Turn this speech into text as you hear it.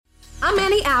I'm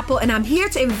Annie Apple, and I'm here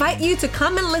to invite you to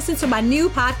come and listen to my new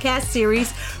podcast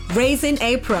series, Raising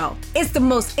a Pro. It's the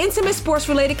most intimate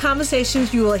sports-related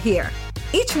conversations you will hear.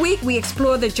 Each week, we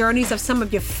explore the journeys of some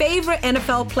of your favorite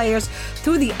NFL players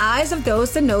through the eyes of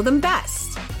those that know them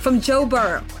best. From Joe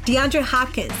Burrow, DeAndre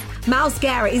Hopkins, Myles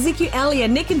Garrett, Ezekiel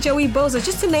Elliott, Nick and Joey Bosa,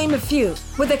 just to name a few.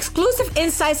 With exclusive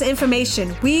insights and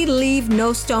information, we leave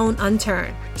no stone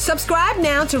unturned. Subscribe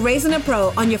now to Raising a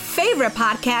Pro on your favorite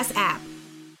podcast app.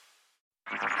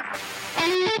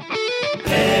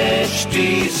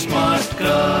 HD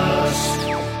Smartcast.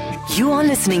 You are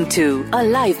listening to a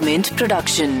Live Mint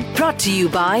production brought to you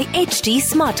by HD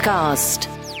Smartcast.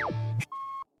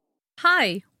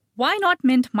 Hi, Why Not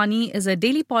Mint Money is a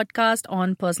daily podcast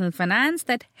on personal finance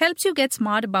that helps you get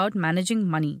smart about managing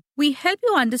money. We help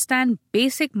you understand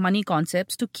basic money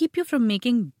concepts to keep you from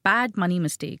making bad money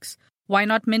mistakes. Why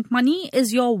Not Mint Money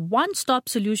is your one-stop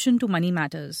solution to money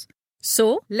matters.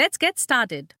 So, let's get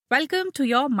started. Welcome to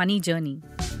your money journey.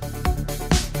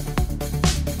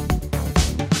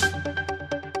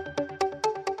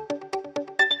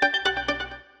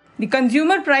 The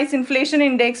Consumer Price Inflation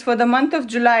Index for the month of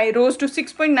July rose to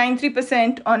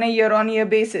 6.93% on a year-on-year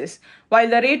basis. While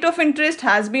the rate of interest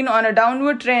has been on a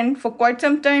downward trend for quite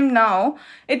some time now,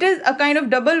 it is a kind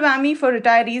of double whammy for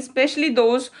retirees, especially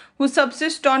those who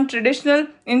subsist on traditional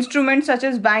instruments such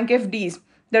as bank FDs.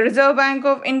 The Reserve Bank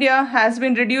of India has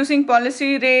been reducing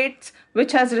policy rates,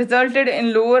 which has resulted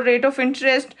in lower rate of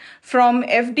interest from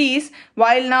FDs,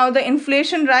 while now the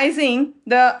inflation rising,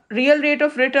 the real rate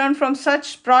of return from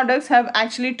such products have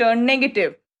actually turned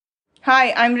negative.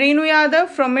 Hi, I'm Renu Yadav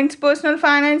from Mint's personal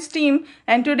finance team,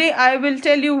 and today I will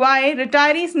tell you why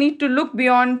retirees need to look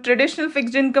beyond traditional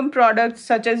fixed income products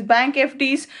such as bank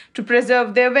FDs to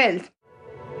preserve their wealth.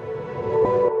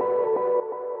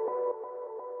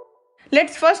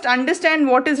 Let's first understand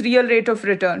what is real rate of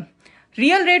return.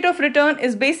 Real rate of return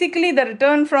is basically the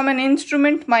return from an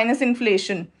instrument minus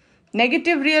inflation.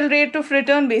 Negative real rate of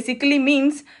return basically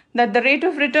means that the rate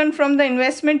of return from the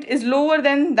investment is lower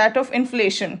than that of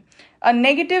inflation. A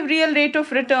negative real rate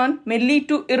of return may lead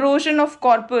to erosion of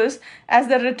corpus as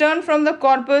the return from the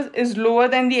corpus is lower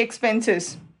than the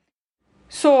expenses.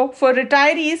 So, for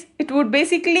retirees, it would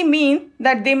basically mean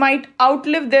that they might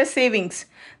outlive their savings.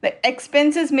 The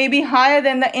expenses may be higher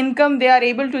than the income they are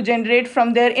able to generate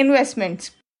from their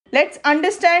investments. Let's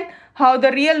understand how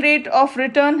the real rate of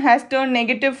return has turned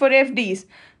negative for FDs.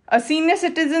 A senior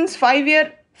citizen's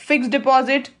 5-year fixed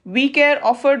deposit, WeCare,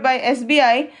 offered by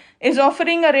SBI, is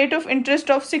offering a rate of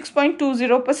interest of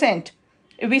 6.20%.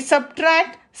 If we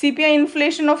subtract CPI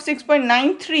inflation of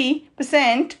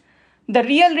 6.93%, the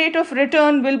real rate of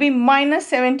return will be minus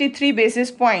 73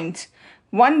 basis points.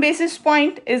 1 basis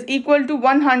point is equal to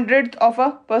 1/100th of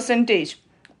a percentage.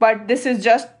 But this is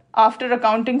just after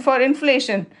accounting for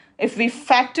inflation. If we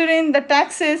factor in the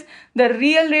taxes, the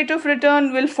real rate of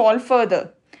return will fall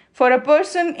further. For a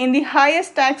person in the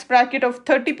highest tax bracket of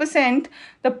 30%,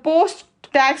 the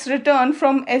post-tax return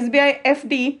from SBI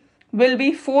FD will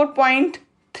be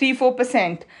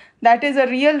 4.34%. That is a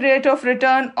real rate of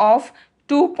return of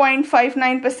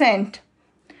 2.59%.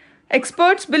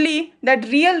 Experts believe that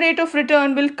real rate of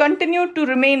return will continue to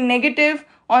remain negative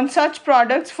on such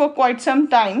products for quite some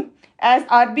time, as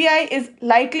RBI is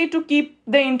likely to keep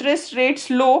the interest rates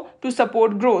low to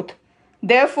support growth.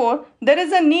 Therefore, there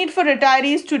is a need for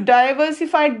retirees to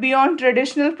diversify beyond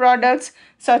traditional products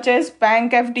such as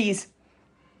bank FDs.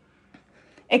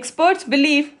 Experts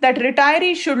believe that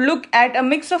retirees should look at a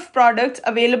mix of products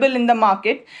available in the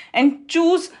market and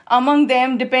choose among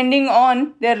them depending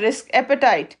on their risk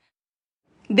appetite.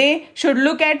 They should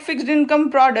look at fixed income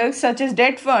products such as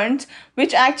debt funds,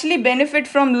 which actually benefit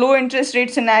from low interest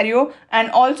rate scenario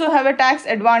and also have a tax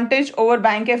advantage over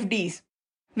bank FDs.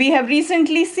 We have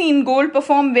recently seen gold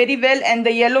perform very well, and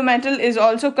the yellow metal is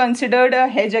also considered a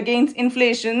hedge against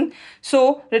inflation.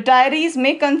 So retirees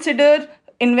may consider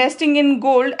investing in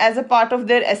gold as a part of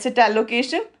their asset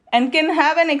allocation and can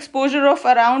have an exposure of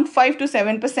around 5 to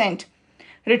 7%.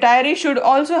 Retirees should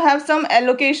also have some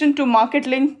allocation to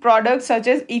market-linked products such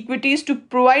as equities to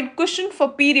provide cushion for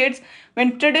periods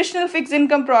when traditional fixed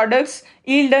income products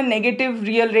yield a negative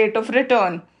real rate of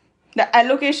return. The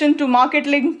allocation to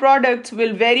market-linked products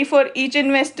will vary for each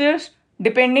investor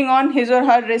depending on his or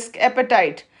her risk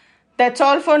appetite. That's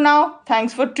all for now.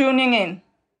 Thanks for tuning in.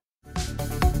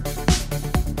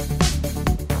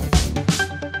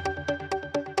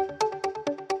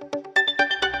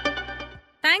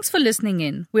 Thanks for listening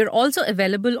in. We're also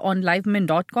available on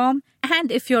livemint.com.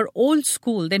 And if you're old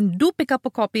school, then do pick up a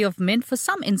copy of Mint for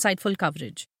some insightful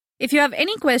coverage. If you have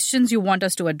any questions you want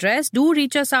us to address, do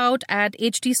reach us out at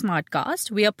HT Smartcast.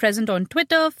 We are present on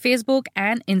Twitter, Facebook,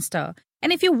 and Insta.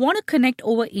 And if you want to connect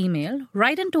over email,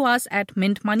 write into us at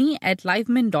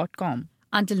mintmoney@livemint.com.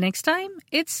 Until next time,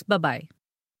 it's bye-bye.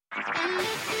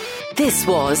 This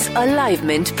was a Live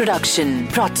Mint production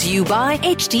brought to you by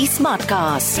HT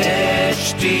Smartcast.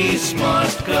 HT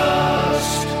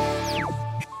Smartcast.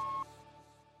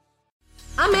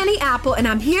 I'm Annie Apple, and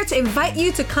I'm here to invite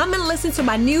you to come and listen to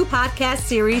my new podcast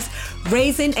series,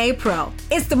 Raising a Pro.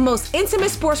 It's the most intimate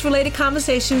sports-related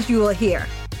conversations you will hear.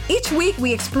 Each week,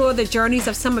 we explore the journeys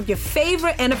of some of your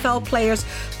favorite NFL players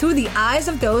through the eyes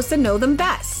of those that know them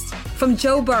best. From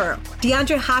Joe Burrow,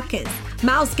 DeAndre Hopkins,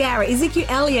 Myles Garrett, Ezekiel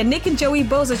Elliott, Nick and Joey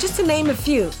Bosa, just to name a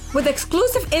few. With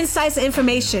exclusive insights and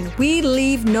information, we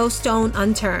leave no stone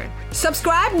unturned.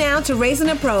 Subscribe now to Raising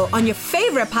a Pro on your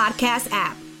favorite podcast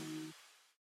app.